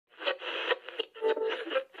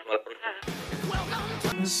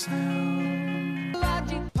Sound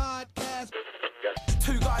Logic Podcast.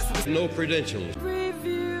 Two guys with no credentials.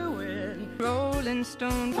 Reviewing Rolling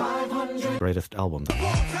Stone 500 greatest album.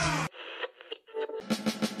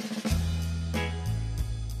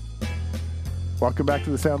 Welcome back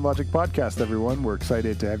to the Sound Logic Podcast, everyone. We're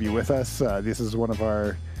excited to have you with us. This is one of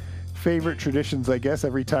our favorite traditions, I guess.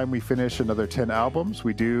 Every time we finish another 10 albums,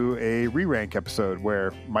 we do a re-rank episode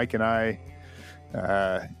where Mike and I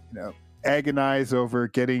agonize over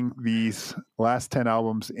getting these last 10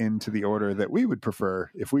 albums into the order that we would prefer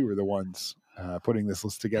if we were the ones putting this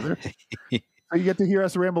list together. So you get to hear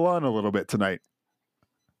us ramble on a little bit tonight.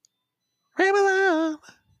 Ramble on!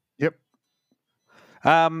 Yep.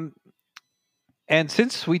 And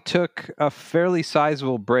since we took a fairly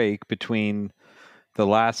sizable break between the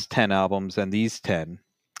last 10 albums and these 10,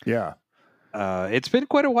 yeah, it's been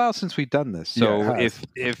quite a while since we've done this. So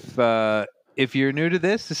if you're new to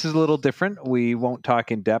this is a little different. We won't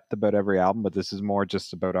talk in depth about every album, but this is more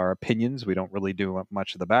just about our opinions. We don't really do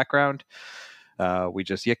much of the background. We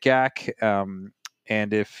just yik yak.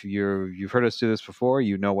 And if you've heard us do this before,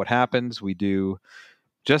 you know what happens. We do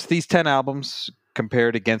just these 10 albums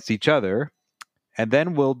compared against each other. And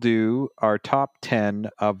then we'll do our top 10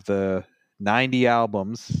 of the 90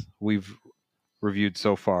 albums we've reviewed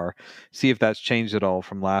so far. See if that's changed at all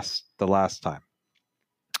from the last time.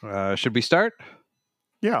 Should we start?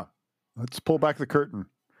 Yeah. Let's pull back the curtain.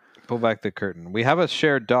 Pull back the curtain. We have a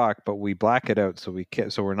shared doc, but we black it out so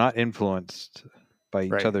we're not influenced by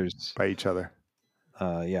each other's. By each other.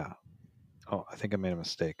 Yeah. Oh, I think I made a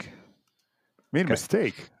mistake. Made a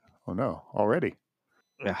mistake? Oh no, already.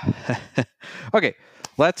 Yeah. Okay,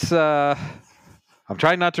 let's I'm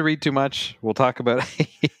trying not to read too much. We'll talk about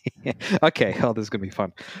Okay, this is going to be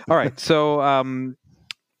fun. All right. So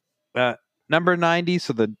number 90,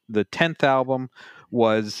 so the 10th album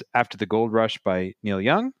was After the Gold Rush by Neil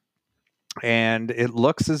Young. And it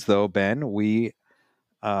looks as though, Ben, we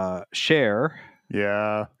share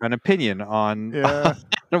an opinion on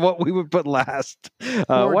what we would put last.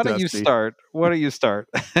 Why don't you start?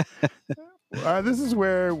 This is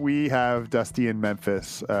where we have Dusty in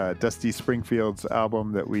Memphis, Dusty Springfield's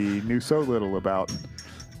album that we knew so little about.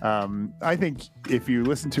 I think if you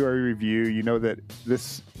listen to our review, you know that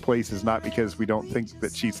this place is not because we don't think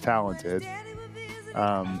that she's talented,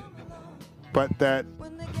 but that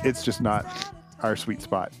it's just not our sweet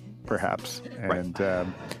spot, perhaps.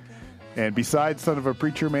 And besides Son of a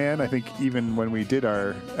Preacher Man, I think even when we did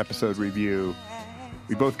our episode review,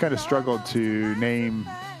 we both kind of struggled to name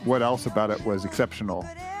what else about it was exceptional,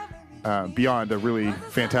 beyond a really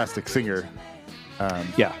fantastic singer.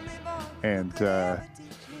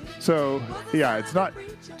 So, it's not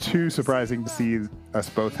too surprising to see us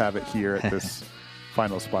both have it here at this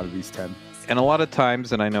final spot of these 10. And a lot of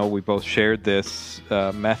times, and I know we both shared this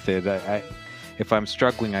method, if I'm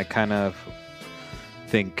struggling, I kind of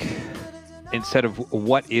think instead of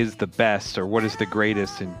what is the best or what is the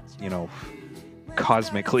greatest and,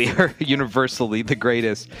 cosmically or universally the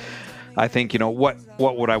greatest, I think, what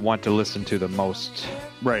would I want to listen to the most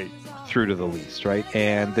through to the least, right?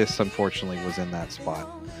 And this unfortunately was in that spot.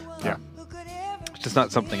 It's just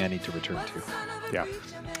not something I need to return to.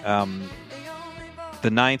 The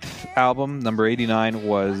 9th album, number 89,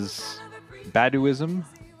 was Baduizm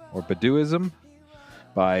or Baduizm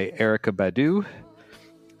by Erykah Badu.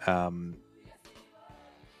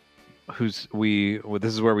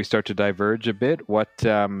 This is where we start to diverge a bit.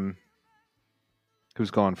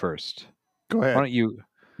 Who's going first? Go ahead. Why don't you?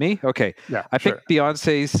 Me? Okay. Yeah. I picked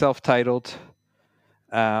Beyonce's self-titled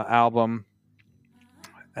album.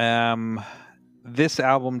 This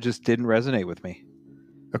album just didn't resonate with me.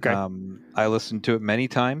 Okay. I listened to it many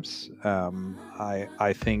times.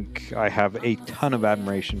 I think I have a ton of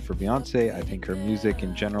admiration for Beyonce. I think her music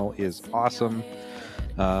in general is awesome.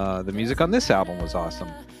 The music on this album was awesome.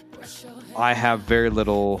 I have very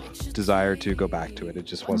little desire to go back to it. It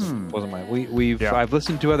just wasn't mine. I've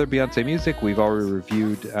listened to other Beyonce music. We've already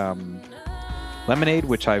reviewed Lemonade,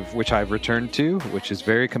 which I've returned to, which is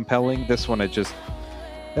very compelling. This one, it just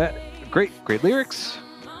great lyrics,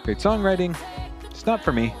 great songwriting. It's not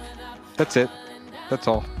for me. That's it. That's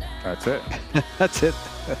all. That's it. That's it.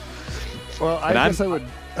 Well, I guess I would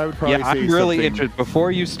probably say I'm really something... interested.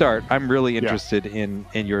 Before you start, I'm really interested in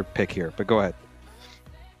your pick here. But go ahead.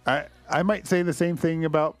 I might say the same thing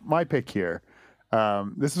about my pick here.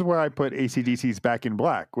 This is where I put AC/DC's Back in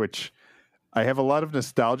Black, which I have a lot of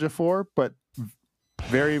nostalgia for, but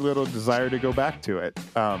very little desire to go back to it.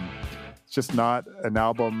 It's just not an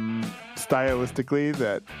album stylistically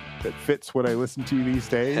that fits what I listen to these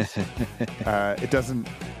days. It doesn't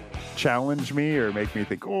challenge me or make me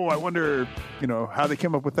think, oh, I wonder, how they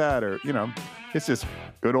came up with that, or it's just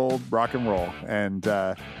good old rock and roll. And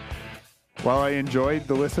while I enjoyed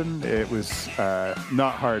the listen, it was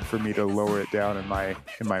not hard for me to lower it down in my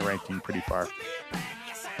ranking pretty far.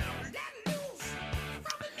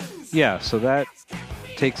 Yeah, so that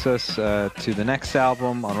takes us to the next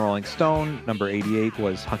album on Rolling Stone. Number 88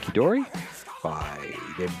 was Hunky Dory by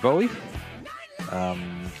David Bowie.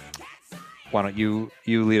 Why don't you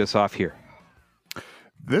lead us off here?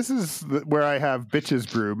 This is where I have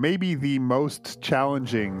Bitches Brew, maybe the most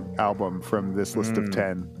challenging album from this list of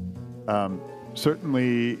 10.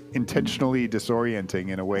 Certainly intentionally disorienting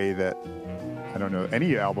in a way that I don't know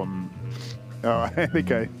any album. I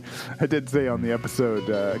think I did say on the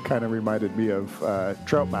episode kind of reminded me of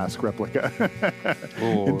Trout Mask Replica.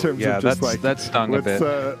 In terms of just that stung a bit.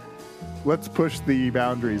 Let's push the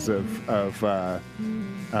boundaries of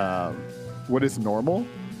what is normal,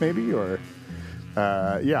 maybe, or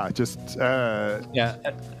at least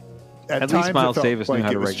Miles Davis knew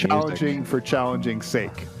how to write music. Challenging for challenging's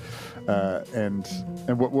sake. And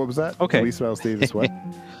what was that? Okay. At least Miles Davis what?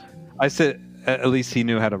 I said at least he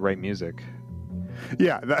knew how to write music.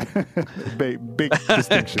 Yeah, that big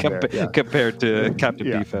distinction there. Yeah. Compared to Captain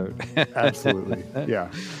Beefheart. Absolutely. Yeah.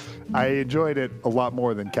 I enjoyed it a lot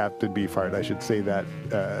more than Captain Beefheart. I should say that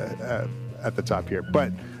at the top here.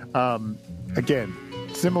 But again,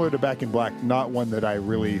 similar to Back in Black, not one that I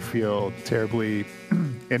really feel terribly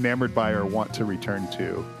enamored by or want to return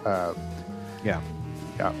to. Yeah.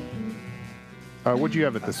 What'd you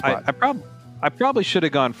have at this spot? I probably should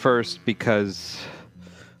have gone first because,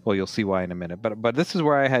 well, you'll see why in a minute. But this is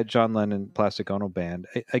where I had John Lennon Plastic Ono Band.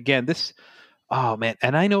 Again, this, oh man,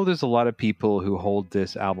 and I know there's a lot of people who hold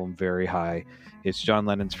this album very high. It's John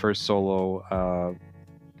Lennon's first solo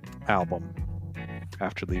album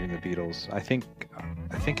after leaving the Beatles. I think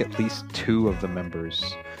at least two of the members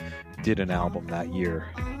did an album that year.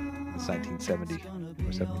 It's 1970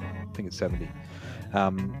 or 70. I think it's 70.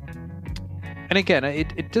 And again,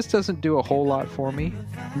 it just doesn't do a whole lot for me.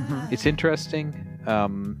 Mm-hmm. It's interesting.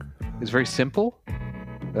 It's very simple.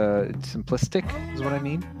 It's simplistic is what I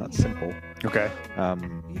mean. Not simple. Okay.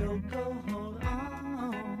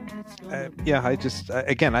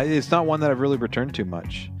 It's not one that I've really returned to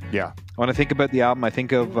much. Yeah. When I think about the album, I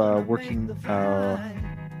think of Working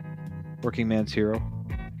Man's Hero,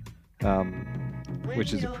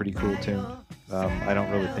 which is a pretty cool tune. I don't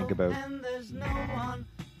really think about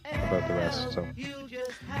the rest. So,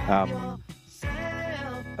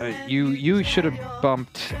 you should have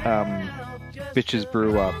bumped Bitches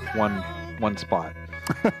Brew up one spot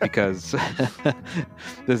because this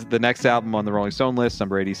is the next album on the Rolling Stone list,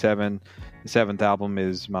 number 87. The seventh album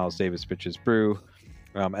is Miles Davis' Bitches Brew,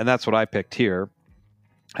 and that's what I picked here.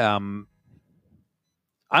 I'm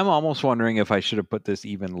almost wondering if I should have put this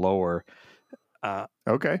even lower.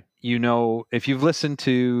 Okay. If you've listened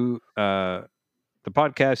to the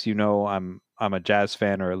podcast, I'm a jazz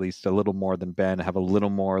fan, or at least a little more than Ben. I have a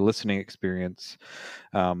little more listening experience,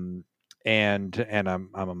 and I'm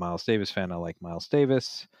a Miles Davis fan. I like Miles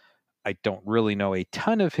Davis. I don't really know a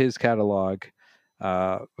ton of his catalog,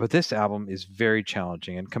 but this album is very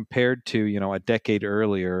challenging. And compared to a decade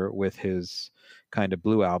earlier with his kind of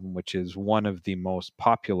Blue album, which is one of the most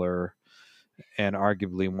popular and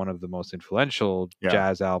arguably one of the most influential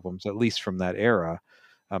jazz albums, at least from that era,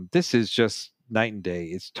 this is just night and day.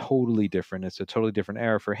 It's totally different. It's a totally different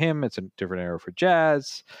era for him. It's a different era for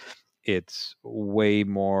jazz. It's way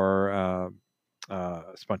more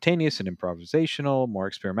spontaneous and improvisational, more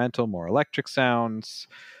experimental, more electric sounds,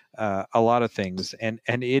 a lot of things. And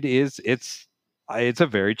it's a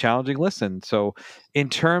very challenging listen. So in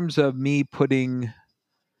terms of me putting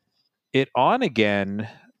it on again,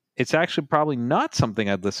 it's actually probably not something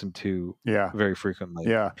I'd listen to very frequently.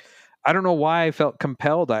 Yeah. I don't know why I felt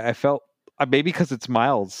compelled. I felt maybe because it's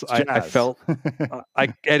Miles. I felt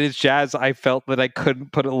and it's jazz. I felt that I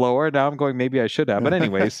couldn't put it lower. Now I'm going, maybe I should have. But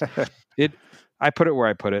anyways, I put it where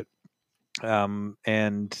I put it. I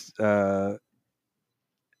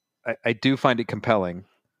do find it compelling,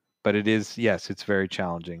 but it's very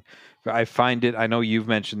challenging. I find it, I know you've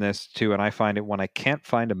mentioned this too, and I find it when I can't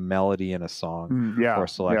find a melody in a song or a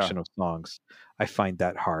selection of songs, I find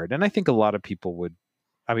that hard. And I think a lot of people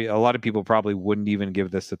probably wouldn't even give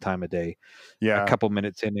this the time of day. Yeah. A couple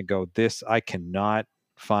minutes in and go, I cannot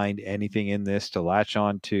find anything in this to latch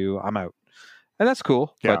on to. I'm out. And that's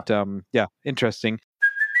cool. Yeah. But interesting.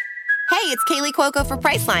 Hey it's Kaylee Cuoco for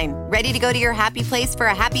Priceline. Ready to go to your happy place for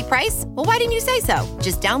a happy price? Well, why didn't you say so?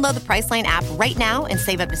 Just download the Priceline app right now and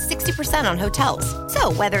save up to 60% on hotels.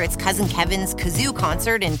 So whether it's Cousin Kevin's Kazoo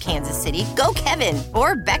Concert in Kansas City, go Kevin,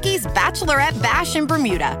 or Becky's Bachelorette Bash in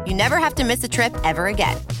Bermuda, you never have to miss a trip ever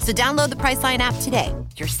again. So download the Priceline app today.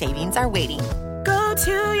 Your savings are waiting. Go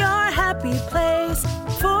to your happy place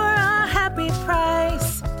for a happy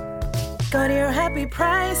price. Go to your happy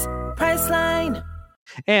price, Priceline.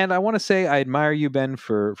 And I want to say I admire you, Ben,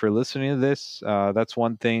 for listening to this. That's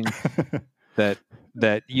one thing that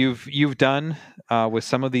you've done with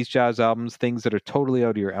some of these jazz albums, things that are totally out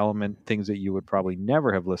of your element, things that you would probably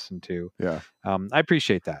never have listened to. Yeah, I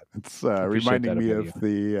appreciate that. It's reminding me of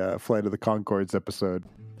the Flight of the Conchords episode.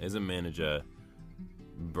 As a manager,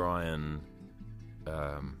 Brian,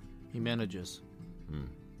 he manages.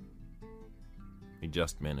 He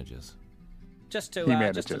just manages. Just to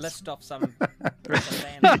list off some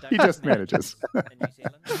he just manages.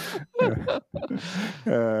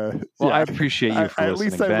 I appreciate you for listening, at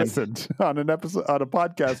least I Ben. listened on an episode on a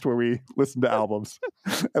podcast where we listened to albums.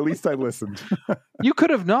 At least I listened. You could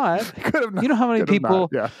have not. You know how many people?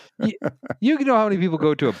 Yeah. You know how many people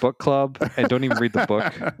go to a book club and don't even read the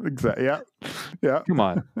book? Exactly. Yeah. Come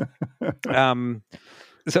on.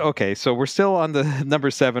 So we're still on the number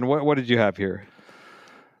 7. What did you have here?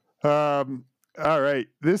 All right.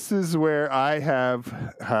 This is where I have,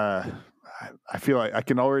 I feel like I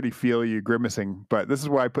can already feel you grimacing, but this is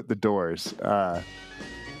where I put The Doors.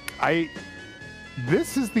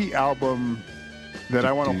 This is the album that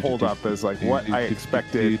I want to hold up as like what I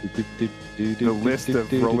expected the list of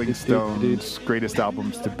Rolling Stones greatest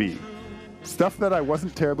albums to be. Stuff that I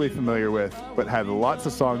wasn't terribly familiar with, but had lots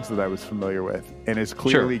of songs that I was familiar with, and is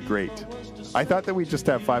clearly great. I thought that we just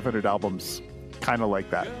have 500 albums kind of like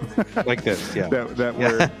that. Like this, yeah. that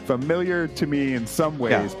were familiar to me in some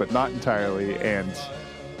ways, but not entirely, and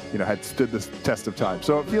had stood the test of time.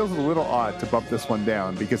 So it feels a little odd to bump this one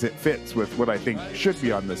down because it fits with what I think should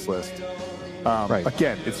be on this list.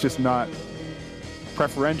 Again, it's just not,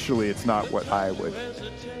 preferentially, it's not what I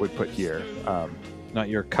would put here. Not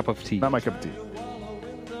your cup of tea. Not my cup of tea.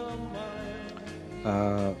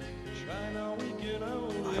 I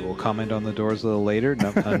will comment on The Doors a little later.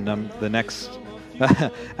 The next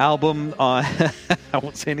album on I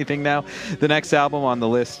won't say anything now. The next album on the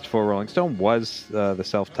list for Rolling Stone was the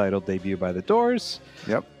self-titled debut by The Doors.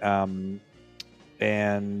 Yep.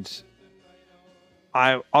 And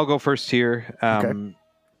I'll go first here. Okay.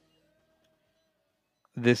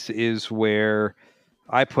 This is where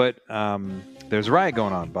I put There's a Riot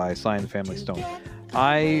Going On by Sly and the Family Stone.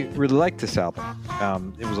 I really liked this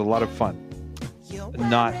album. It was a lot of fun.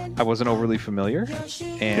 I wasn't overly familiar,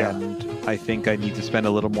 and I think I need to spend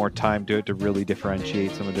a little more time to it to really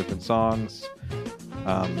differentiate some of the different songs.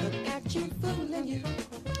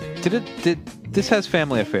 This has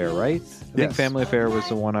Family Affair, right? I think Family Affair was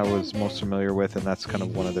the one I was most familiar with, and that's kind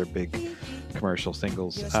of one of their big commercial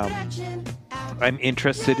singles. I'm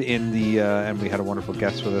interested in the, and we had a wonderful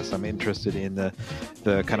guest with us, I'm interested in the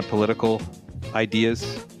kind of political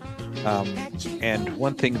ideas. And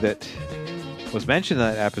one thing that was mentioned in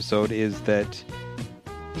that episode is that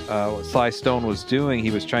what Sly Stone was doing, he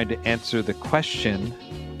was trying to answer the question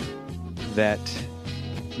that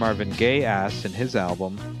Marvin Gaye asked in his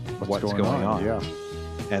album, what's going on? Yeah.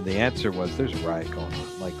 And the answer was, there's a riot going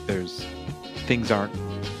on. Like things aren't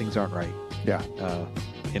right. Yeah.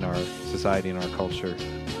 In our society, in our culture,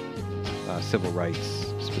 civil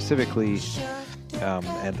rights specifically,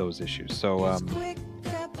 and those issues. So,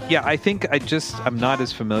 I think I'm not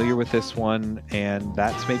as familiar with this one, and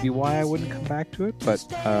that's maybe why I wouldn't come back to it. But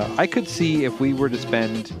I could see if we were to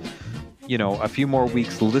spend, a few more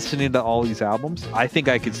weeks listening to all these albums, I think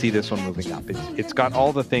I could see this one moving up. It's got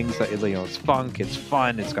all the things that, it's funk, it's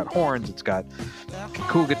fun, it's got horns, it's got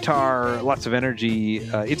cool guitar, lots of energy.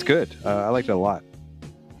 It's good. I liked it a lot.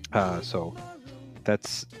 So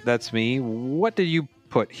that's me. What did you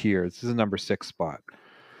put here? This is a number 6 spot.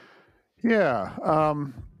 Yeah.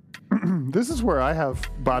 This is where I have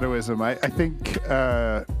Bonoism. I think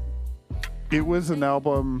it was an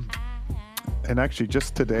album, and actually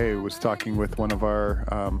just today I was talking with one of our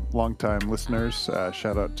longtime listeners.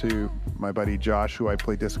 Shout out to my buddy Josh, who I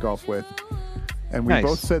play disc golf with. And we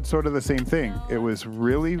both said sort of the same thing. It was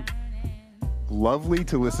really lovely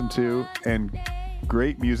to listen to and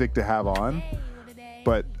great music to have on.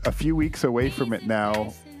 But a few weeks away from it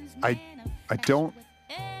now, I don't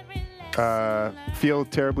feel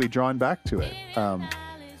terribly drawn back to it.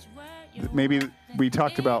 Maybe we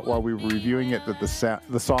talked about while we were reviewing it that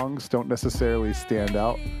the songs don't necessarily stand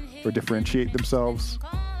out or differentiate themselves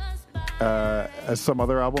as some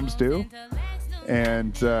other albums do.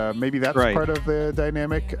 And maybe that's part of the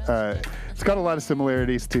dynamic. It's got a lot of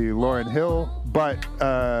similarities to Lauryn Hill, but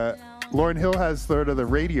Lauryn Hill has sort of the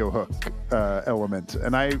radio hook element.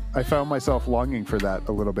 And I found myself longing for that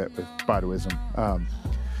a little bit with Baduizm.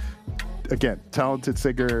 Again, talented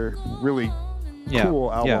singer, really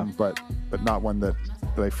cool album, but not one that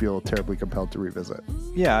I feel terribly compelled to revisit.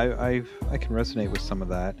 Yeah, I can resonate with some of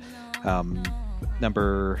that.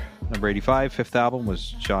 Number 85, fifth album,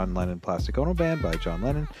 was John Lennon Plastic Ono Band by John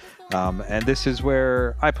Lennon. And this is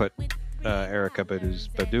where I put Erykah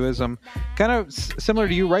Baduizm. Kind of similar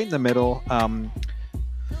to you, right in the middle.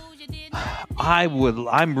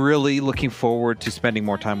 I'm really looking forward to spending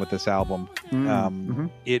more time with this album.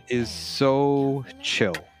 It is so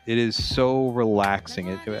chill. It is so relaxing.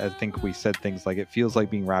 I think we said things like it feels like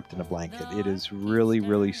being wrapped in a blanket. It is really,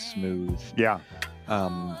 really smooth. Yeah.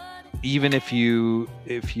 Even if you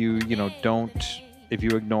ignore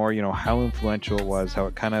how influential it was, how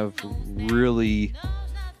it kind of really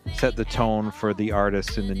set the tone for the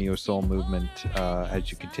artists in the neo soul movement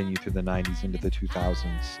as you continue through the 90s into the 2000s.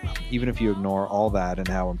 Even if you ignore all that and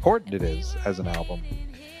how important it is as an album,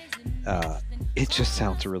 it just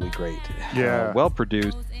sounds really great. Yeah. Well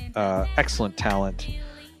produced, excellent talent.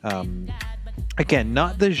 Again,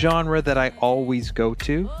 not the genre that I always go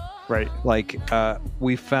to. Right. Like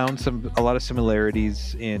we found a lot of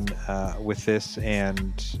similarities in with this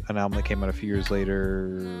and an album that came out a few years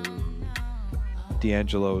later,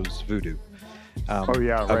 D'Angelo's Voodoo.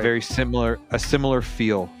 A very similar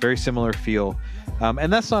feel,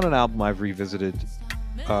 and that's not an album I've revisited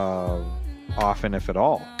often, if at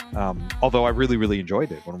all. Although I really, really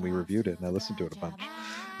enjoyed it when we reviewed it and I listened to it a bunch.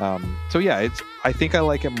 So yeah, I think I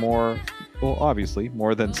like it more. Well, obviously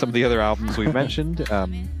more than some of the other albums we've mentioned.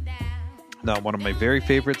 Not one of my very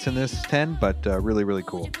favorites in this 10, but really, really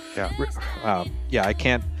cool. Yeah. I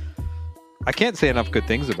can't say enough good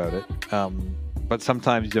things about it. But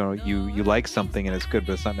sometimes you like something and it's good,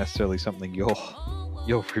 but it's not necessarily something you'll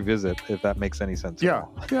revisit, if that makes any sense. Yeah,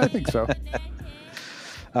 I think so.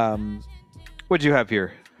 What'd you have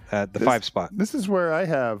here at the 5 spot? This is where I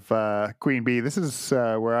have Queen Bee. This is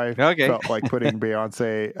where I felt like putting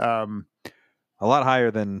Beyonce. A lot higher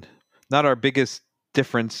than, not our biggest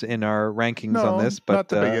difference in our rankings on this, but not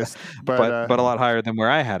the biggest, but a lot higher than where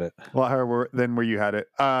I had it. A lot higher than where you had it.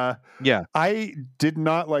 Yeah, I did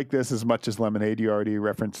not like this as much as Lemonade. You already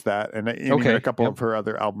referenced that, and a couple of her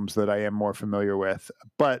other albums that I am more familiar with.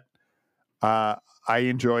 But I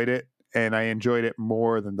enjoyed it, and I enjoyed it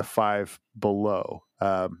more than the 5 below.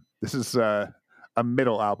 This is a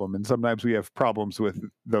middle album, and sometimes we have problems with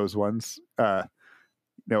those ones.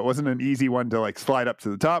 It wasn't an easy one to like slide up to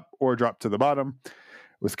the top or drop to the bottom. It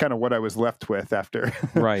was kind of what I was left with after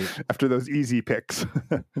after those easy picks.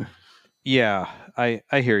 Yeah,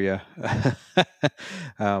 I hear you.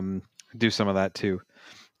 Do some of that too.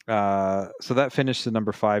 So that finished the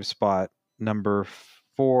number 5 spot. Number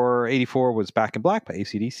 84 was Back in Black by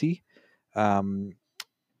AC/DC. Why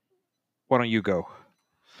don't you go?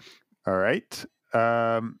 All right.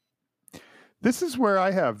 This is where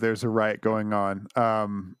I have There's a Riot Going On.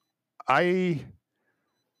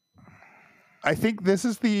 I think this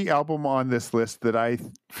is the album on this list that I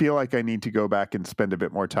feel like I need to go back and spend a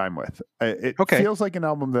bit more time with. It feels like an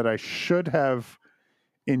album that I should have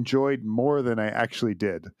enjoyed more than I actually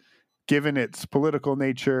did, given its political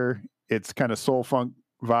nature, its kind of soul funk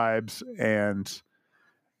vibes, and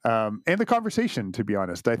the conversation, to be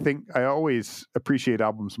honest. I think I always appreciate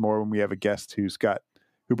albums more when we have a guest who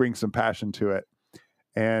brings some passion to it.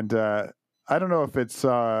 And I don't know if it's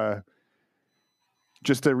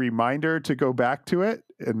just a reminder to go back to it,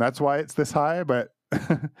 and that's why it's this high, but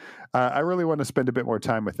I really want to spend a bit more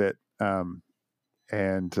time with it.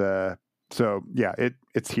 So yeah,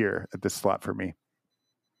 it's here at this slot for me.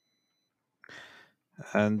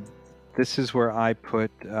 And this is where I put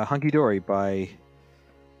Hunky Dory by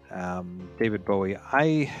David Bowie.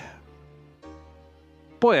 I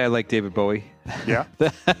like David Bowie. Yeah.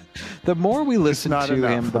 The more we listen to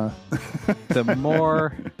him, the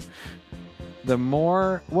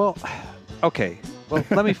more. Well, okay. Well,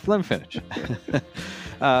 let me finish.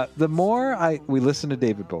 The more we listen to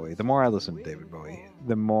David Bowie, the more I listen to David Bowie,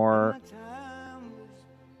 the more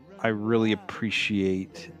I really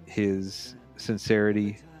appreciate his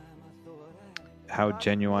sincerity, how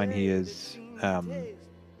genuine he is, how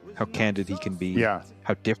candid he can be,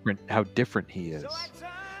 how different he is,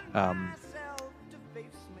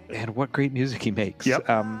 and what great music he makes.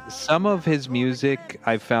 Some of his music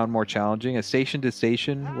I've found more challenging. A Station to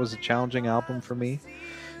Station was a challenging album for me,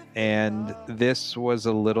 and this was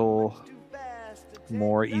a little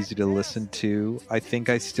more easy to listen to. I think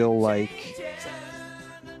I still like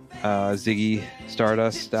Ziggy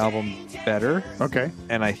Stardust album better. Okay.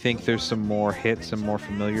 And I think there's some more hits and more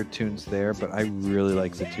familiar tunes there, but I really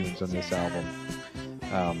like the tunes on this album.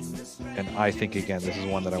 And I think, again, this is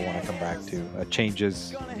one that I want to come back to.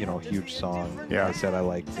 Changes, huge song. Yeah. I said I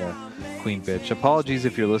like Queen Bitch. Apologies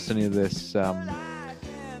if you're listening to this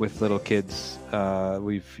with little kids.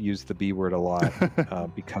 We've used the B word a lot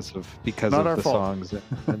because of the songs.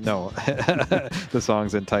 No, the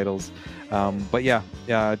songs and titles. But yeah,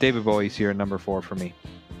 David Bowie's here, number 4 for me.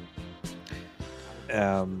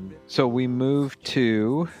 So we move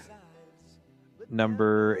to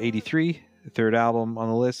number 83. The third album on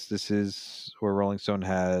the list. This is where Rolling Stone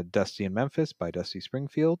had Dusty in Memphis by Dusty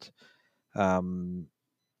Springfield. This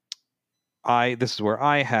is where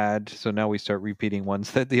I had, so now we start repeating ones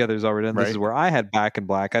that the others already done. Right. This is where I had Back in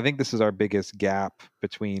Black. I think this is our biggest gap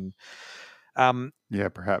between. Yeah,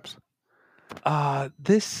 perhaps. Okay,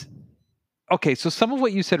 so some of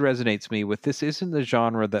what you said resonates me with. This isn't the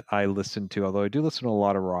genre that I listen to, although I do listen to a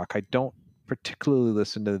lot of rock. I don't particularly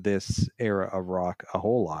listen to this era of rock a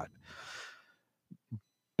whole lot.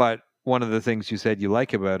 But one of the things you said you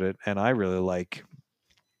like about it, and I really like,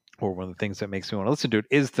 or one of the things that makes me want to listen to it,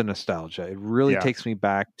 is the nostalgia. It really takes me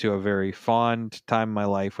back to a very fond time in my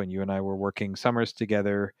life when you and I were working summers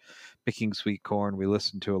together, picking sweet corn. We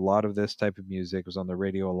listened to a lot of this type of music. It was on the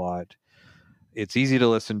radio a lot. It's easy to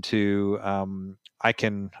listen to. I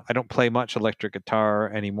don't play much electric guitar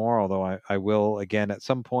anymore, although I will again at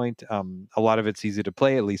some point. A lot of it's easy to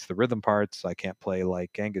play, at least the rhythm parts. I can't play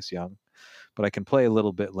like Angus Young, but I can play a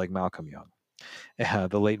little bit like Malcolm Young,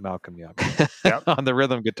 the late Malcolm Young, on the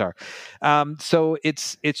rhythm guitar. So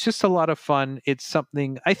it's just a lot of fun. It's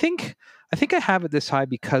something I think I have it this high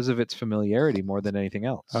because of its familiarity more than anything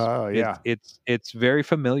else. Oh yeah, it's very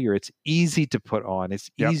familiar. It's easy to put on.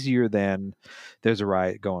 It's easier than There's a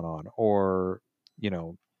Riot Going On, or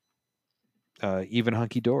even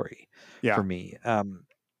Hunky Dory for me.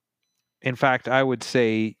 In fact, I would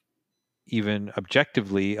say, even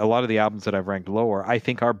objectively, a lot of the albums that I've ranked lower, I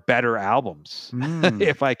think are better albums,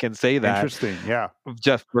 if I can say that. Interesting, yeah.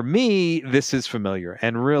 Just for me, this is familiar,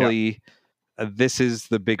 and really, this is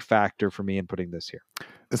the big factor for me in putting this here.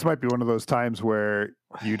 This might be one of those times where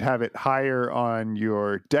you'd have it higher on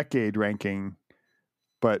your decade ranking,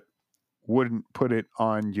 but wouldn't put it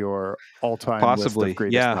on your all-time list of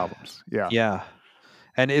greatest albums. Yeah.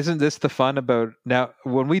 And isn't this the fun about now?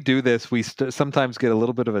 When we do this, we sometimes get a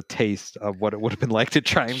little bit of a taste of what it would have been like to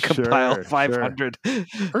try and compile 500.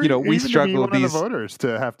 Or we struggle with these. Of the voters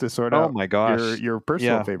to have to sort out. Oh my gosh, your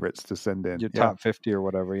personal favorites to send in. Your top 50 or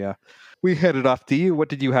whatever. Yeah, we headed off to you. What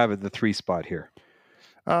did you have at the 3 spot here?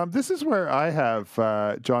 This is where I have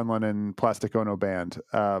John Lennon, Plastic Ono Band.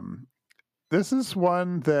 This is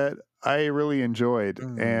one that I really enjoyed,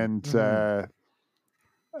 and.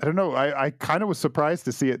 I don't know. I kind of was surprised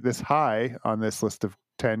to see it this high on this list of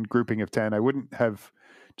 10, grouping of 10. I wouldn't have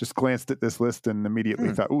just glanced at this list and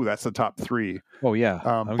immediately thought, "Ooh, that's the top 3." Oh yeah,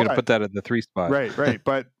 I'm going to put that at the 3 spot. Right.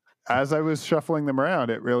 But as I was shuffling them around,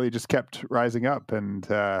 it really just kept rising up, and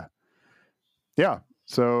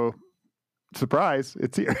so surprise,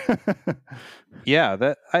 it's here. Yeah,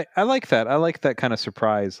 that I like that. I like that kind of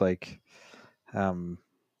surprise. Like,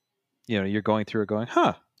 you're going through it, going,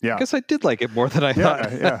 "Huh." Yeah. I guess I did like it more than I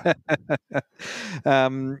thought.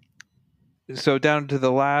 Yeah. So down to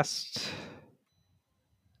the last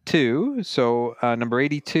 2. So number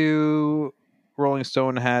 82, Rolling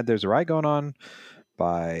Stone had There's a Riot Going On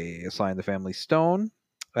by Sly and the Family Stone.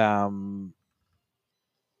 Ben,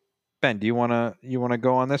 do you wanna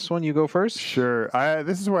go on this one? You go first. Sure.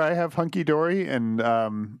 This is where I have Hunky Dory, and I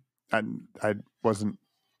wasn't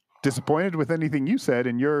disappointed with anything you said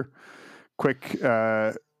in your quick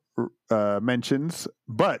mentions,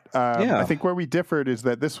 but I think where we differed is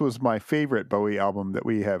that this was my favorite Bowie album that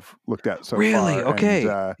we have looked at so far. Really? Okay.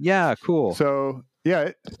 And, cool. So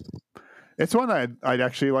it's one I'd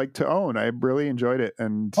actually like to own. I really enjoyed it,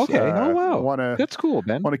 and that's cool,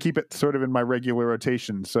 Ben. Want to keep it sort of in my regular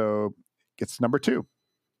rotation, so it's number 2.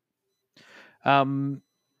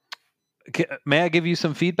 May I give you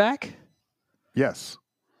some feedback? Yes.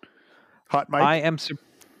 Hot mic. I am.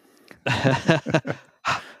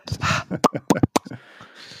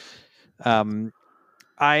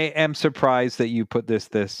 I am surprised that you put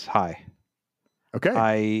this high.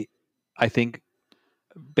 Okay. I think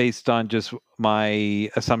based on just my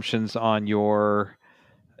assumptions on your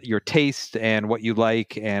taste and what you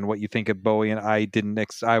like and what you think of Bowie, and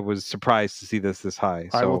I was surprised to see this high.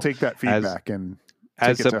 So I will take that feedback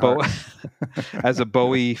as a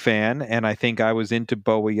Bowie fan, and I think I was into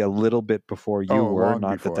Bowie a little bit before you were.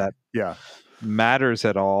 Not before. that yeah. matters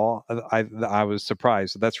at all. I was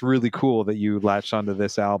surprised. That's really cool that you latched onto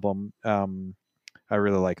this album. I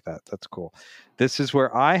really like that. That's cool. This is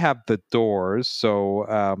where I have the Doors,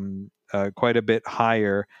 so quite a bit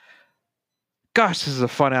higher. Gosh, this is a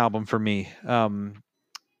fun album for me.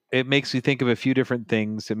 It makes me think of a few different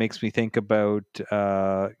things. It makes me think about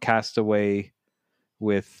Castaway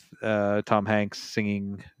with Tom Hanks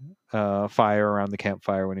singing fire around the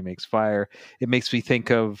campfire when he makes fire. It makes me think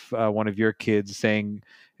of one of your kids saying,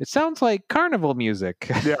 it sounds like carnival music.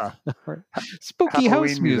 Yeah. Spooky Halloween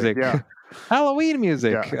house music. Yeah. Halloween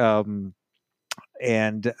music. Yeah.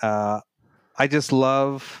 And I just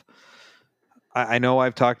love... I know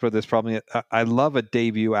I've talked about this probably. I love a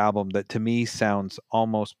debut album that to me sounds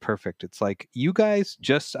almost perfect. It's like you guys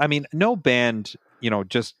no band,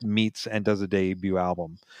 just meets and does a debut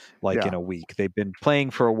album in a week. They've been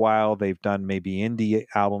playing for a while. They've done maybe indie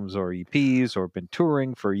albums or EPs or been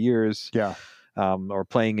touring for years. Yeah. Or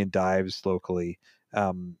playing in dives locally.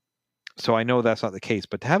 So I know that's not the case,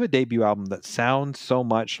 but to have a debut album that sounds so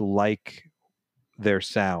much like their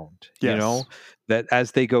sound, that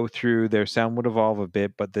as they go through, their sound would evolve a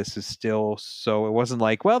bit, but this is still so. It wasn't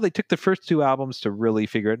like, well, they took the first two albums to really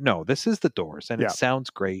figure it. No, this is the Doors, and it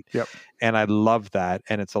sounds great. Yep. And I love that,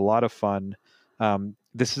 and it's a lot of fun.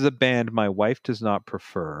 This is a band my wife does not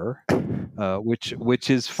prefer, which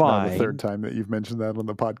is fine. It's now the third time that you've mentioned that on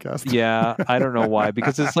the podcast. Yeah, I don't know why,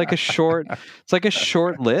 because it's like a short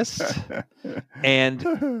list,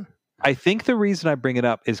 and I think the reason I bring it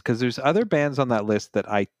up is because there's other bands on that list that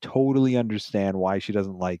I totally understand why she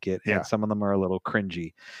doesn't like it, and some of them are a little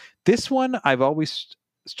cringy. This one I've always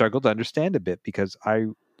struggled to understand a bit because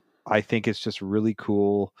I think it's just really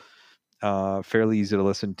cool, fairly easy to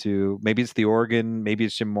listen to. Maybe it's the organ, maybe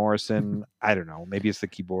it's Jim Morrison, I don't know, maybe it's the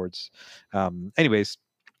keyboards. Anyways,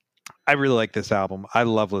 I really like this album. I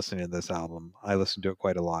love listening to this album. I listen to it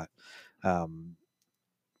quite a lot.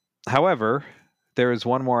 However, there is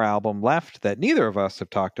one more album left that neither of us have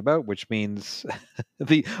talked about, which means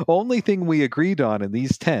the only thing we agreed on in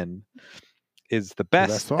these 10 is the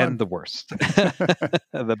best and the worst.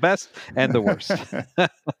 The best and the worst.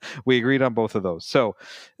 We agreed on both of those. So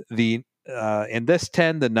in this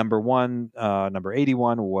 10, the number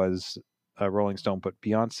 81 was Rolling Stone put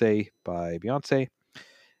Beyonce by Beyonce.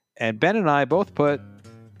 And Ben and I both put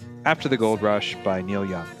After the Gold Rush by Neil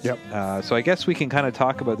Young. Yep. So I guess we can kind of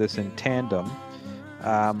talk about this in tandem.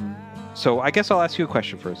 So I guess I'll ask you a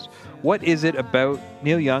question first. What is it about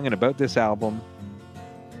Neil Young and about this album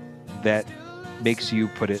that makes you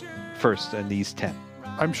put it first in these 10?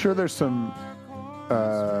 I'm sure there's some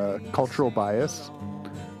cultural bias.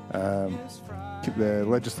 The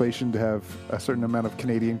legislation to have a certain amount of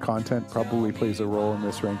Canadian content probably plays a role in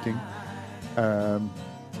this ranking.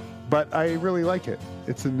 But I really like it.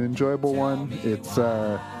 It's an enjoyable one. It's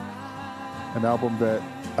an album that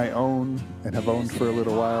I own and have owned for a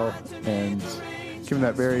little while, and given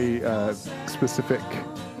that very specific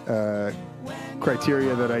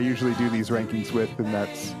criteria that I usually do these rankings with, and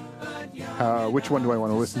that's which one do I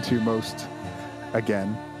want to listen to most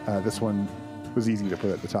again. This one was easy to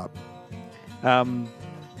put at the top.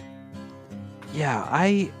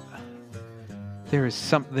 There is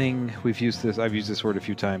something, I've used this word a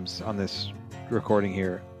few times on this recording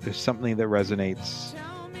here. There's something that resonates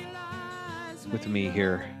with me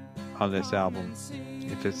here on this album.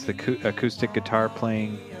 If it's the acoustic guitar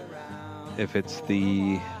playing, if it's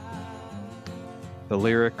the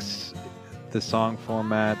lyrics, the song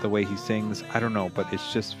format, the way he sings, I don't know, but it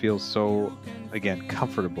just feels so, again,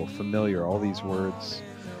 comfortable, familiar, all these words.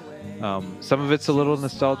 Some of it's a little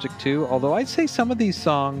nostalgic too, although I'd say some of these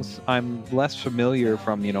songs I'm less familiar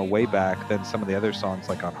from, way back than some of the other songs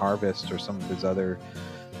like on Harvest or some of his other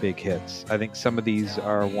big hits. I think some of these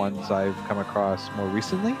are ones I've come across more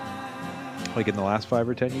recently, like in the last 5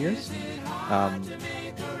 or 10 years.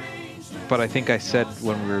 But I think I said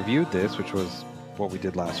when we reviewed this, which was what we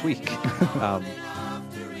did last week,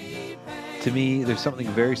 to me, there's something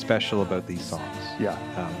very special about these songs. Yeah.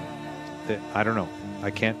 That I don't know. I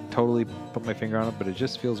can't totally put my finger on it, but it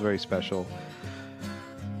just feels very special.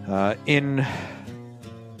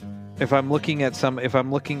 If I'm looking at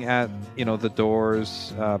the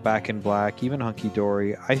Doors, Back in Black, even Hunky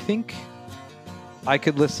Dory, I think I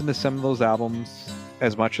could listen to some of those albums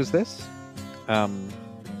as much as this.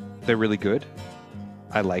 They're really good.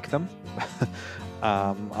 I like them.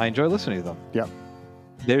 I enjoy listening to them. Yeah.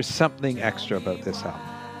 There's something extra about this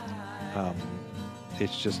album.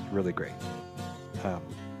 It's just really great.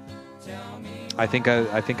 I think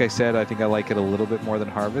I said I like it a little bit more than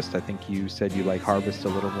Harvest. I think you said you like Harvest a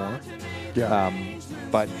little more. Yeah.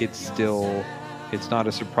 But it's not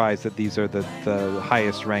a surprise that these are the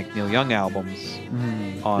highest ranked Neil Young albums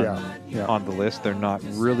on the list. They're not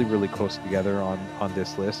really close together on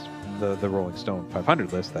this list, the Rolling Stone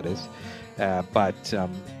 500 list, that is. But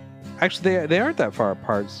actually, they aren't that far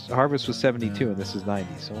apart. Harvest was 72 and this is 90,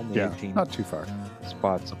 so only 18. Not too far.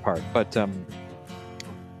 Spots apart. But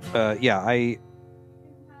I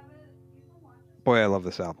love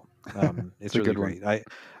this album. It's really great.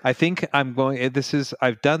 I think I'm going.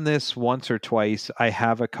 I've done this once or twice. I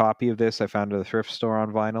have a copy of this. I found it at a thrift store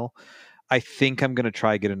on vinyl. I think I'm going to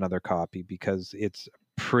try get another copy because it's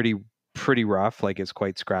pretty rough. Like it's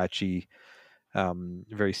quite scratchy,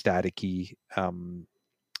 very staticky.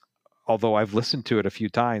 Although I've listened to it a few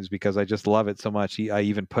times because I just love it so much. I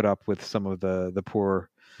even put up with some of the poor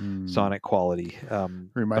sonic quality.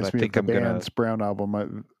 Reminds me of the band's Brown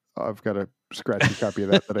album. I've got a scratchy copy of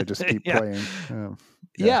that I just keep playing.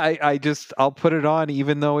 I'll put it on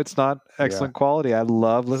even though it's not excellent quality. I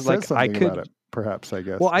love listening. Like I could, about it, perhaps I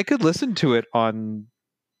guess. Well, I could listen to it on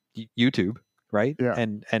YouTube, right? Yeah,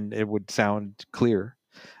 and it would sound clear.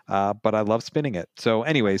 But I love spinning it. So,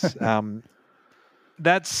 anyways,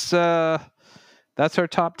 that's our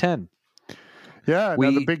top 10. Yeah. Now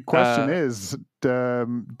the big question is,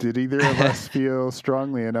 did either of us feel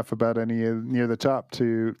strongly enough about any near the top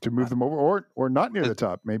to move them over, or not near the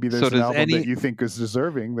top? Maybe there's an album that you think is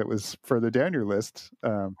deserving that was further down your list.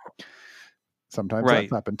 Sometimes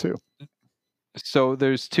that's happened too. So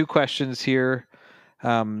there's two questions here.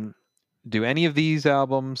 Do any of these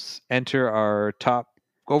albums enter our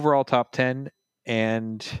overall top 10?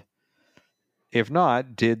 And if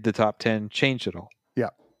not, did the top 10 change at all? Yeah.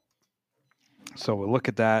 So we'll look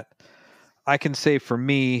at that. I can say for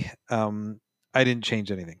me, I didn't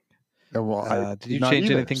change anything. Well, did you change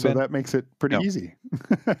anything, so Ben? That makes it pretty easy.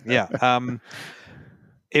 Yeah.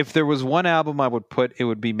 If there was one album I would put, it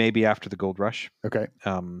would be maybe After the Gold Rush. Okay.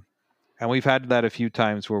 And we've had that a few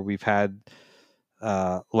times where we've had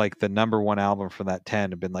like the number one album from that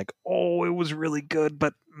 10 have been like, oh, it was really good,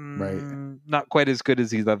 but not quite as good as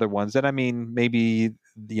these other ones. And I mean, maybe,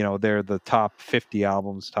 they're the top 50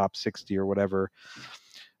 albums, top 60 or whatever.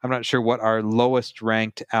 I'm not sure what our lowest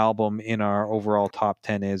ranked album in our overall top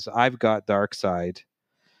 10 is. I've got Dark Side,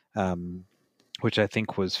 which I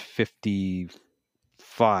think was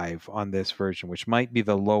 55 on this version, which might be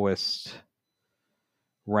the lowest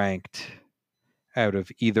ranked out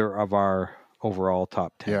of either of our overall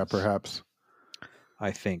top 10. Yeah, perhaps.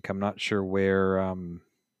 I think. I'm not sure where.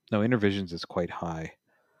 No, Intervisions is quite high.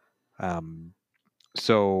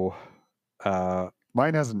 So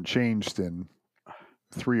mine hasn't changed in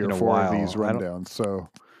 3 or 4 of these rundowns. So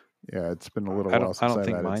yeah, it's been a little while since I've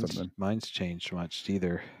added something. Mine's changed much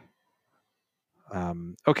either.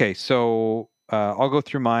 Okay, so I'll go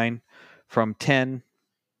through mine from 10.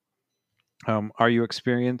 Are You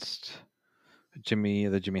Experienced? The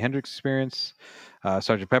Jimi Hendrix Experience,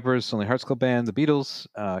 Sgt. Pepper's Lonely Hearts Club Band, The Beatles,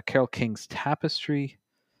 Carole King's Tapestry,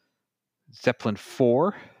 Zeppelin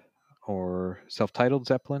 4, or self-titled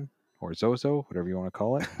Zeppelin, or Zozo, whatever you want to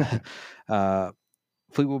call it.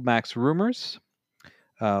 Fleetwood Mac's Rumors.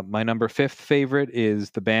 My number 5th favorite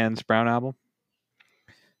is the band's Brown album,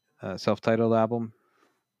 self-titled album.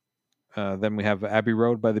 Then we have Abbey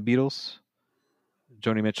Road by the Beatles,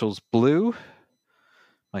 Joni Mitchell's Blue.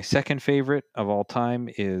 My second favorite of all time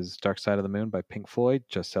is Dark Side of the Moon by Pink Floyd,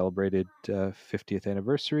 just celebrated 50th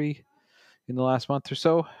anniversary in the last month or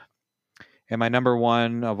so. And my number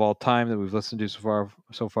one of all time that we've listened to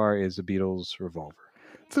so far is the Beatles' Revolver.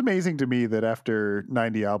 It's amazing to me that after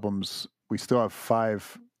 90 albums, we still have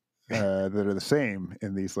 5 that are the same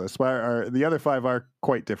in these lists. The other 5 are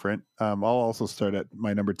quite different. I'll also start at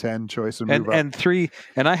my number 10 choice and move up.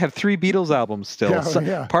 And I have 3 Beatles albums still.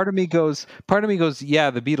 Part of me goes, yeah,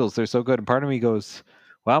 the Beatles, they're so good. And part of me goes,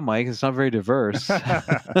 wow, Mike, it's not very diverse.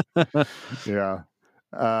 Yeah.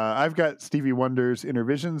 I've got Stevie Wonder's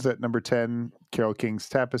Intervisions at number 10, Carole King's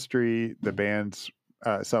Tapestry, the band's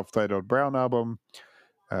self-titled Brown album,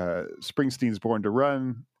 Springsteen's Born to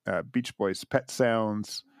Run, Beach Boys' Pet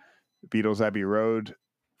Sounds, Beatles' Abbey Road,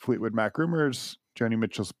 Fleetwood Mac Rumors, Joni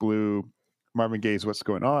Mitchell's Blue, Marvin Gaye's What's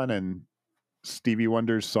Going On, and Stevie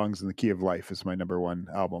Wonder's Songs in the Key of Life is my number 1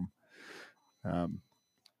 album.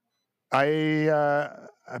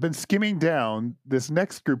 I've been skimming down this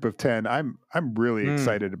next group of 10. I'm really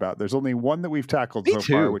excited about. There's only one that we've tackled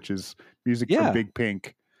far, which is music from Big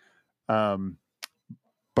Pink. But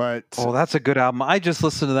But that's a good album. I just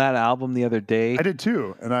listened to that album the other day. I did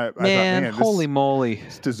too, and I thought, holy moly,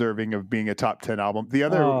 it's deserving of being a top 10 album. The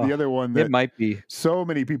other one that it might be so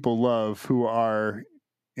many people love who are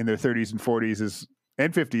in their 30s and 40s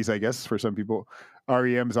and 50s, I guess, for some people.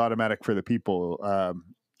 REM's "Automatic for the People."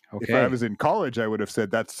 If I was in college, I would have said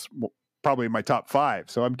that's probably my top 5.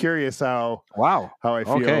 So I'm curious how I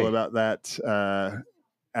feel about that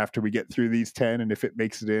after we get through these 10, and if it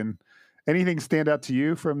makes it in. Anything stand out to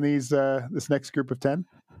you from these this next group of 10?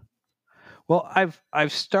 Well,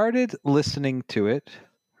 I've started listening to it,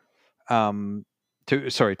 to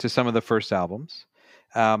some of the first albums.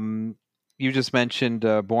 You just mentioned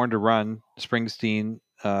 "Born to Run." Springsteen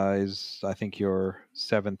is, I think, your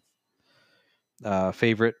 7th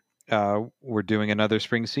favorite. We're doing another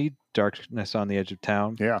Springsteen, "Darkness on the Edge of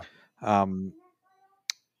Town." Yeah.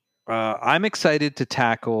 I'm excited to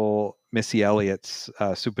tackle Missy Elliott's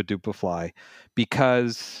 "Supa Dupa Fly"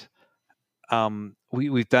 because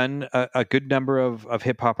we've done a good number of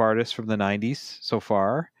hip hop artists from the 90s so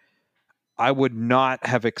far. I would not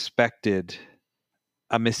have expected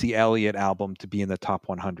a Missy Elliott album to be in the top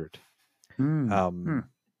 100.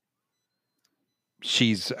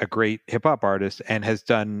 She's a great hip hop artist and has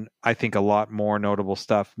done, I think, a lot more notable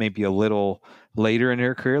stuff, maybe a little later in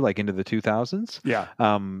her career, like into the 2000s. Yeah.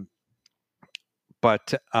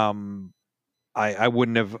 But I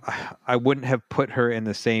wouldn't have put her in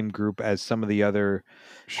the same group as some of the other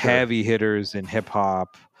heavy hitters in hip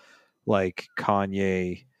hop, like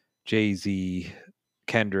Kanye, Jay-Z,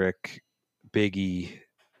 Kendrick, Biggie,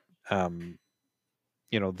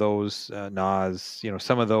 those Nas,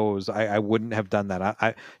 some of those I wouldn't have done that.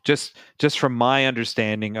 I just from my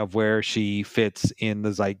understanding of where she fits in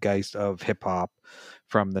the zeitgeist of hip hop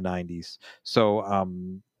from the 90s. So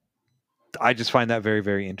I just find that very,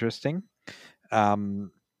 very interesting.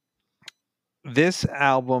 This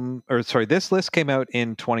list came out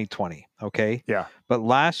in 2020. Okay. Yeah. But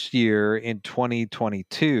last year in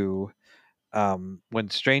 2022, when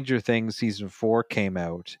Stranger Things season 4 came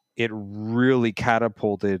out, it really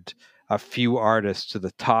catapulted a few artists to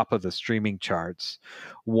the top of the streaming charts.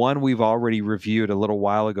 One we've already reviewed a little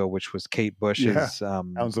while ago, which was Kate Bush's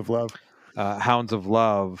Hounds of Love. Hounds of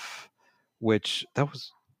Love, which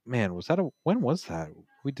when was that?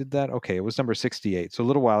 We did that? Okay, it was number 68, so a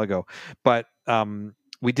little while ago. But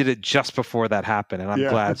we did it just before that happened, and I'm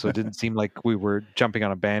glad. So it didn't seem like we were jumping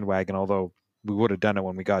on a bandwagon, although we would have done it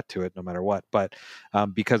when we got to it no matter what. But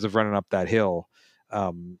because of Running Up That Hill,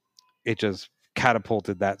 it just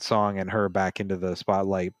catapulted that song and her back into the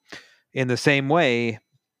spotlight. In the same way,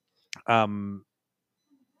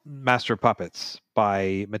 Master of Puppets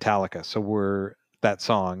by Metallica. So we're that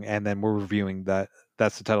song, and then we're reviewing that.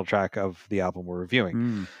 That's the title track of the album we're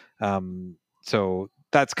reviewing. So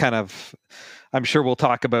that's kind of, I'm sure we'll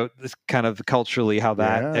talk about this kind of culturally how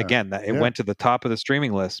that it went to the top of the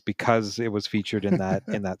streaming list because it was featured in that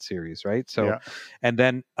in that series, right? So, and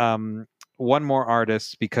then one more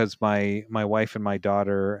artist, because my wife and my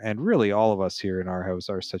daughter and really all of us here in our house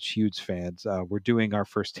are such huge fans. We're doing our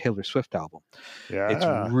first Taylor Swift album.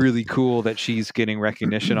 It's really cool that she's getting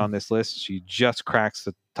recognition on this list. She just cracks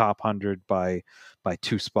the top 100 by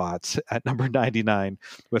 2 spots at number 99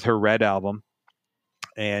 with her Red album.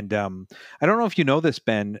 And I don't know if you know this,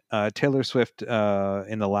 Ben. Taylor Swift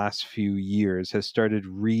in the last few years has started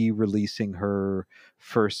re-releasing her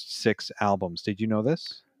first 6 albums. Did you know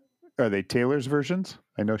this? Are they Taylor's versions?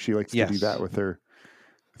 I know she likes to do that with her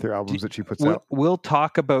albums that she puts out. We'll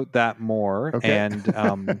talk about that more. Okay.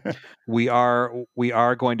 And we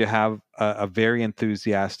are going to have a very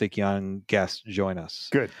enthusiastic young guest join us.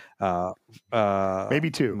 Good. Maybe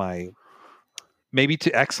 2. Maybe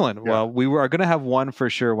 2. Excellent. Yeah. Well, we are going to have one for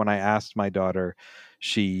sure. When I asked my daughter,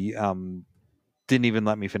 she didn't even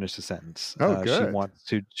let me finish the sentence. Good.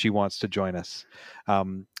 She wants to join us.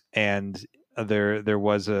 And there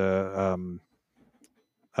was a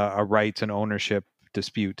rights and ownership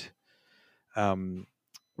dispute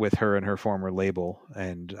with her and her former label,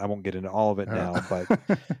 and I won't get into all of it now, but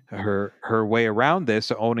her way around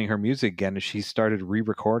this, owning her music again, is she started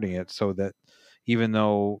re-recording it so that even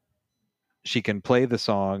though she can play the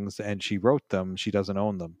songs and she wrote them, she doesn't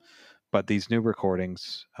own them. But these new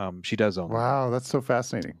recordings, she does own them. Wow, that's so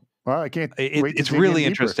fascinating. Well, I can't wait to it's really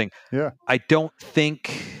interesting. Yeah. I don't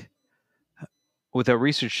think, without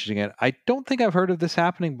researching it, I don't think I've heard of this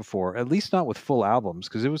happening before, at least not with full albums,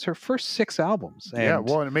 because it was her first 6 albums. And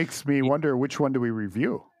and it makes me wonder, which one do we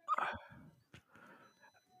review?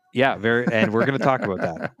 Yeah, and we're going to talk about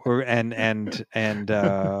that.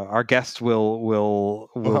 Our guest will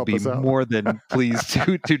be more than pleased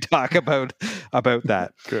to talk about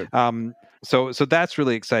that. Good. So that's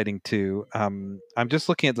really exciting too. I'm just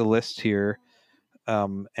looking at the list here,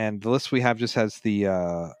 and the list we have just has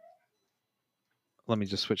the. Let me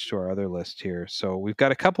just switch to our other list here. So we've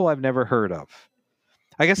got a couple I've never heard of.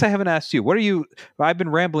 I guess I haven't asked you. What are you? I've been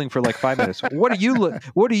rambling for like 5 minutes. What are you?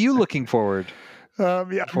 What are you looking forward? I'm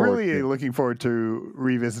really looking forward to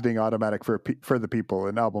revisiting Automatic for the People,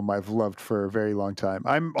 an album I've loved for a very long time.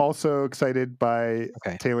 I'm also excited by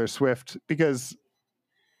Taylor Swift because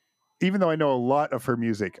even though I know a lot of her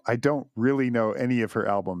music, I don't really know any of her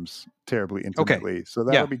albums terribly intimately. Okay. So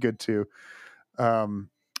that'll be good too.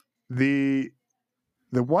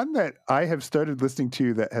 The one that I have started listening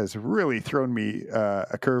to that has really thrown me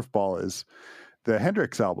a curveball is the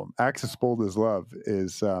Hendrix album. Axis Bold as Love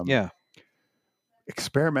is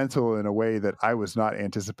experimental in a way that I was not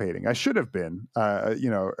anticipating. I should have been.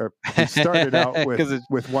 We started out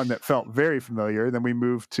with one that felt very familiar. Then we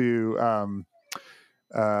moved to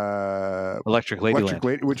Electric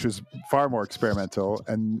Ladyland, which was far more experimental,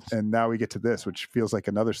 and now we get to this, which feels like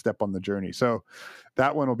another step on the journey. So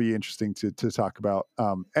that one will be interesting to talk about.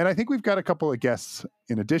 And I think we've got a couple of guests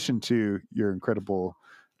in addition to your incredible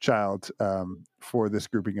child for this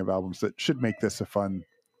grouping of albums that should make this a fun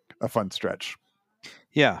stretch.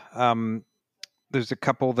 Yeah, there's a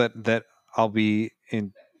couple that I'll be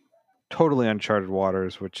in totally uncharted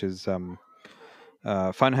waters, which is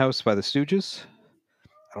Funhouse by the Stooges.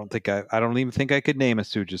 I don't even think I could name a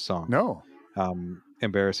Stooges song. No.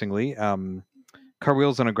 Embarrassingly. Car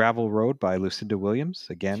Wheels on a Gravel Road by Lucinda Williams.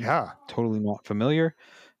 Again, totally not familiar.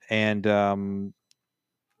 And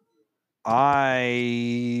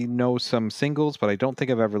I know some singles, but I don't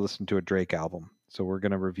think I've ever listened to a Drake album. So we're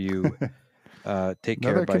going to review Take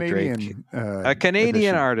Care by Drake. A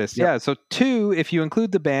Canadian artist. Yep. Yeah. So 2, if you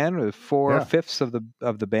include the band, 4/5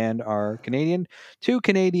 of the band are Canadian. 2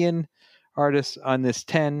 Canadian artists on this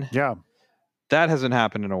 10. Yeah. That hasn't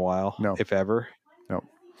happened in a while, if ever. No.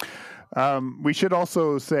 We should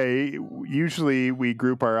also say, usually we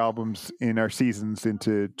group our albums in our seasons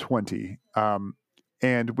into 20.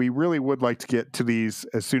 And we really would like to get to these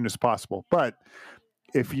as soon as possible. But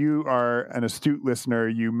if you are an astute listener,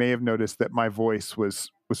 you may have noticed that my voice was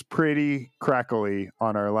pretty crackly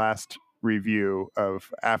on our last review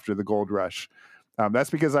of After the Gold Rush. That's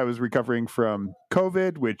because I was recovering from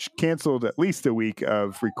COVID, which canceled at least a week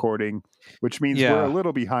of recording, which means we're a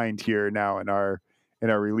little behind here now in our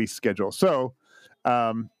release schedule. So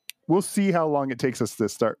we'll see how long it takes us to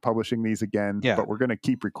start publishing these again. Yeah. But we're going to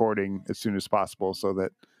keep recording as soon as possible so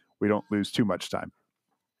that we don't lose too much time.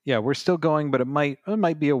 Yeah, we're still going, but it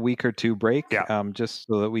might be a week or 2 break, just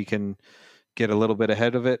so that we can get a little bit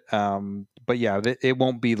ahead of it. But yeah, it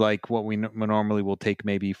won't be like what we normally will take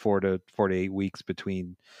maybe 4 to 8 weeks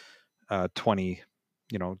between 20,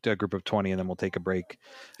 a group of 20, and then we'll take a break.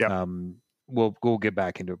 Yeah. We'll get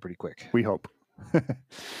back into it pretty quick. We hope.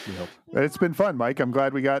 It's been fun, Mike. I'm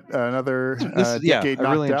glad we got another decade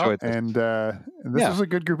knocked really out, and this was a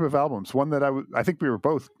good group of albums. One that I think we were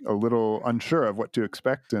both a little unsure of what to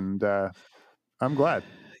expect, and I'm glad.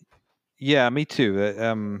 Yeah, me too.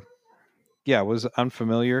 I was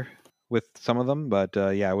unfamiliar with some of them, but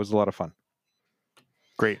it was a lot of fun.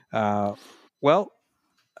 Great.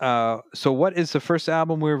 So what is the first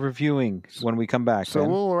album we're reviewing when we come back? So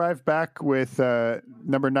we'll arrive back with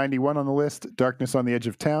number 91 on the list, Darkness on the Edge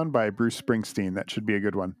of Town by Bruce Springsteen. That should be a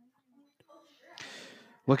good one.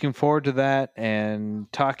 Looking forward to that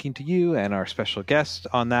and talking to you and our special guest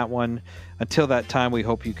on that one. Until that time, we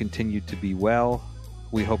hope you continue to be well.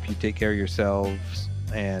 We hope you take care of yourselves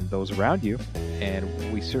and those around you.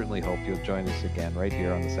 And we certainly hope you'll join us again right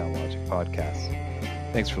here on the Sound Logic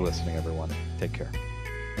Podcast. Thanks for listening, everyone. Take care.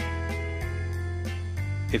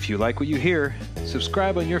 If you like what you hear,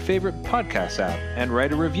 subscribe on your favorite podcast app and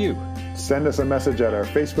write a review. Send us a message at our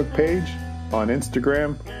Facebook page, on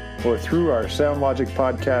Instagram, or through our Sound Logic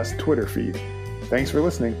Podcast Twitter feed. Thanks for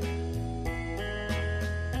listening.